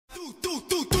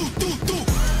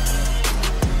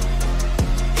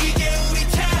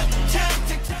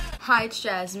Hi, it's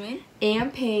Jasmine.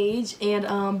 And Paige.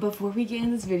 And before we get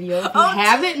in this video, if you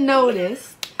haven't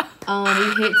noticed, we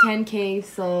hit 10K,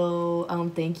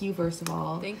 so thank you first of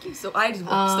all. Thank you. So I just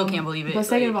still can't believe it. But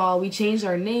second of all, we changed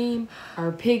our name,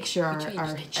 our picture,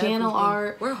 our channel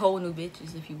art. We're whole new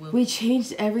bitches, if you will. We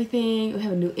changed everything. We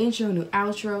have a new intro, new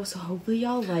outro, so hopefully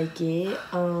y'all like it.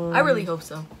 I really hope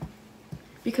so.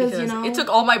 Because you know, it took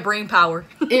all my brain power.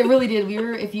 It really did.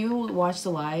 If you watched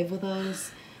the live with us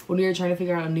when we were trying to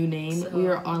figure out a new name, we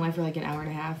were online for like an hour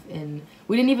and a half, and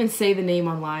we didn't even say the name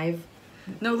on live.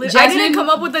 No, I didn't come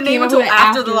up with the name until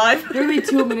after the live. Literally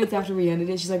 2 minutes after we ended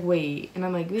it, she's like, "Wait," and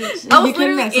I'm like, "Bitch." I was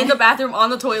literally in the bathroom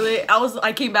on the toilet.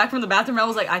 I came back from the bathroom. I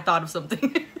was like, I thought of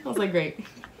something. I was like, great.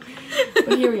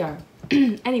 But here we are.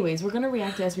 Anyways, we're gonna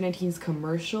react to SB19's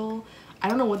commercial. I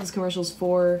don't know what this commercial is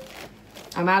for.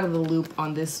 I'm out of the loop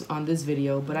on this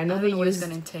video, but I know they used. What it's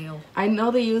gonna entail. I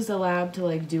know they used a lab to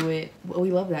like do it. Well,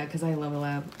 we love that because I love a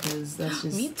lab because that's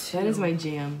just Me too. That is my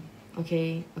jam.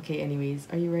 Okay. Anyways,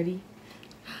 are you ready?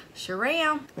 Sure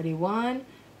am. Ready? 1,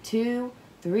 2,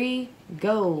 3,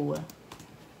 go.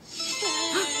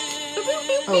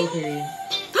 Oh, period.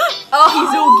 Oh,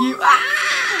 he's so cute. Ah!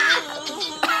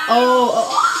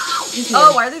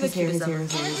 Oh, why are they the cutest ever?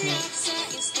 His hair.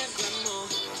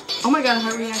 Oh my god,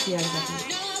 how react? Yeah,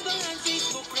 exactly.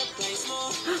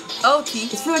 Oh, T.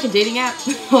 It's for like a dating app.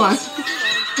 Hold on.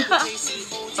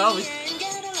 Probably.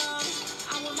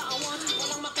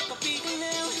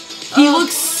 He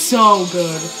looks so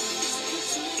good.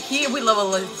 We love a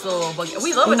little bug.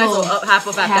 We love a nice little up, half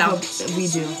up, half down. We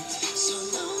do.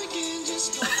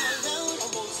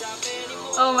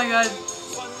 Oh my god.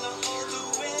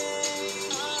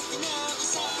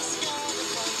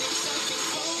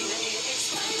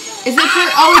 Is it for?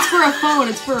 Oh, it's for a phone.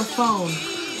 It's for a phone.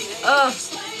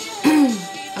 Okay,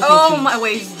 oh, T. my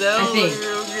waist though. I think.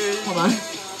 Real good. Hold on.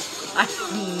 I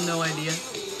have no idea.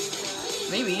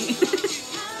 Maybe.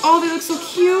 Oh, they look so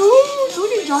cute.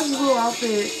 Look at Josh's little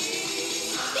outfit.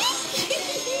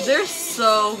 They're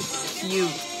so cute.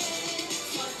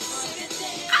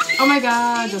 Oh my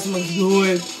god, Justin looks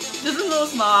good. Just a little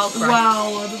smile.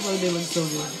 Wow, what the fuck, they look so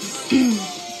good.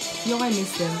 Yo, I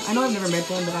miss them. I know I've never met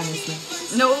them, but I miss them.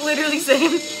 No, literally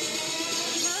same.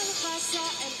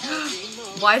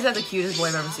 Why is that the cutest boy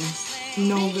I've ever seen?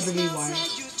 No, literally why?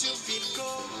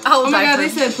 Oh my god, they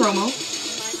said promo.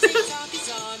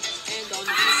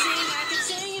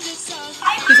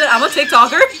 He said, I'm a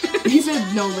TikToker. He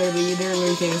said, no, literally, they're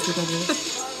literally famous TikTokers.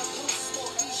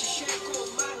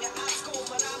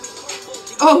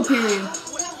 Oh, period.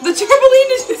 The trampoline,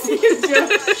 did you see his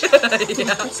joke?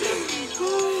 Yeah.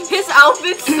 His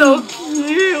outfit's so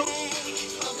cute.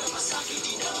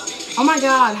 Oh my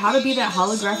god, how to be that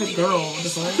holographic girl.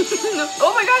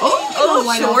 Oh my god. Oh,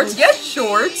 shorts. Yes,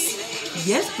 shorts.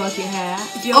 Yes, bucket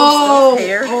hat. Yo,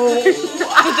 hair.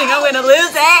 I think I'm gonna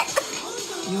lose it.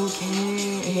 You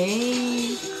okay?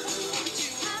 Hey.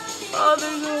 Oh,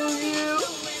 they're so cute.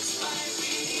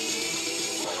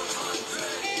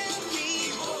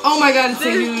 Oh my god, it's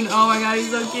Taehoon. Oh my god, he's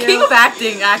so cute. King of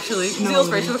acting, actually. See No, those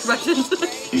facial expressions.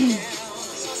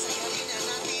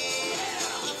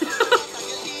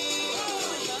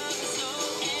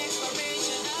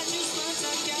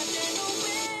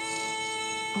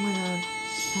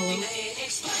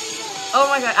 Oh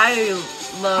my god, I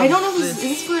love I don't know if this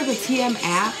is for the TM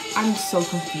app. I'm so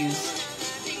confused.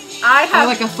 I have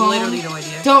like a phone. Literally no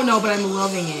idea. Don't know, but I'm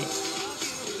loving it.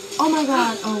 Oh my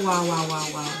god. Oh wow.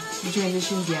 The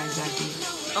transitions, yeah, exactly.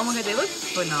 Oh my god, they look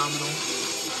phenomenal.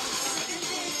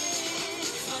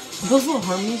 Those little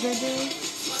harmonies right there.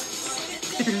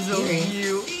 They're so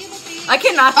cute. I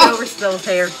cannot get over Still's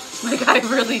hair. Like, I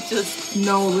really just...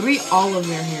 No, literally all of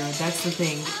their hair. That's the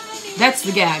thing. That's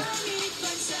the gag.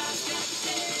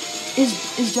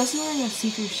 Is Justin wearing a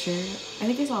see-through shirt? I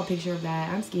think I saw a picture of that.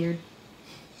 I'm scared.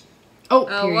 Oh,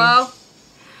 period. Wow.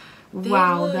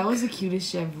 Wow, that was the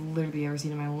cutest shit I've literally ever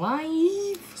seen in my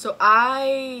life. So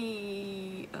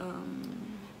I...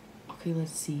 Okay,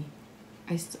 let's see.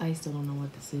 I still don't know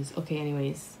what this is. Okay,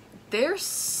 anyways. They're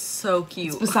so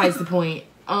cute. It's besides the point.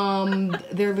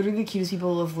 They're literally the cutest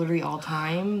people of literally all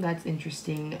time. That's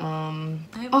interesting. I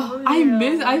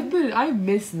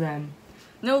miss them.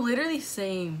 No, literally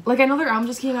same. Like, I know their album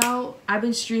just came out. I've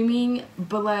been streaming,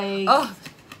 but like... Oh,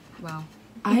 wow.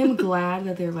 I am glad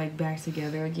that they're like back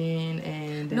together again,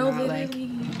 and they're not like...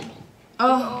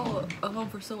 Oh, alone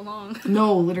for so long.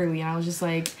 No, literally. And I was just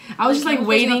like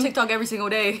waiting on TikTok every single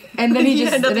day. And then he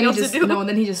just, and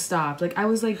then he just stopped. Like, I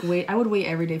was like, I would wait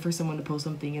every day for someone to post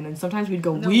something, and then sometimes we'd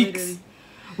go weeks. Literally.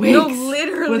 weeks No,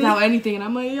 literally. without anything, and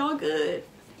I'm like, y'all good?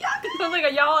 I'm like, are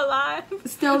y'all alive?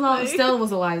 Stell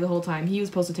was alive the whole time. He was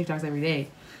posting TikToks every day.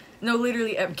 No,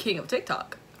 literally, I'm king of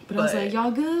TikTok. But I was like,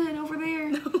 y'all good over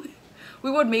there? We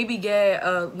would maybe get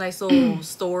a nice little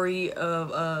story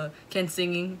of Ken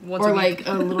singing once or a like week.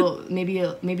 a little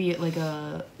maybe like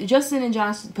a Justin and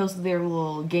Josh posted their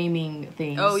little gaming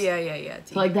things. Oh yeah.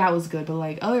 So like that was good, but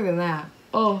like other than that,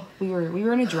 we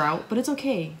were in a drought, but it's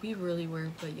okay. We really were,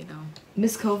 but you know.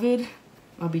 Miss COVID,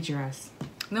 I'll beat your ass.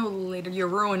 No, later you're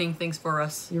ruining things for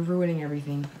us. You're ruining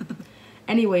everything.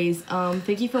 Anyways,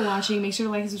 thank you for watching. Make sure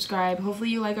to like and subscribe. Hopefully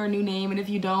you like our new name, and if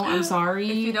you don't, I'm sorry.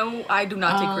 If you don't, I do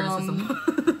not take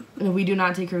criticism. No, we do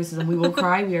not take criticism. We will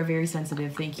cry. We are very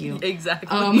sensitive. Thank you.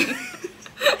 Exactly.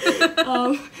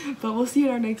 But we'll see you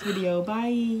in our next video.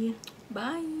 Bye.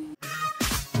 Bye.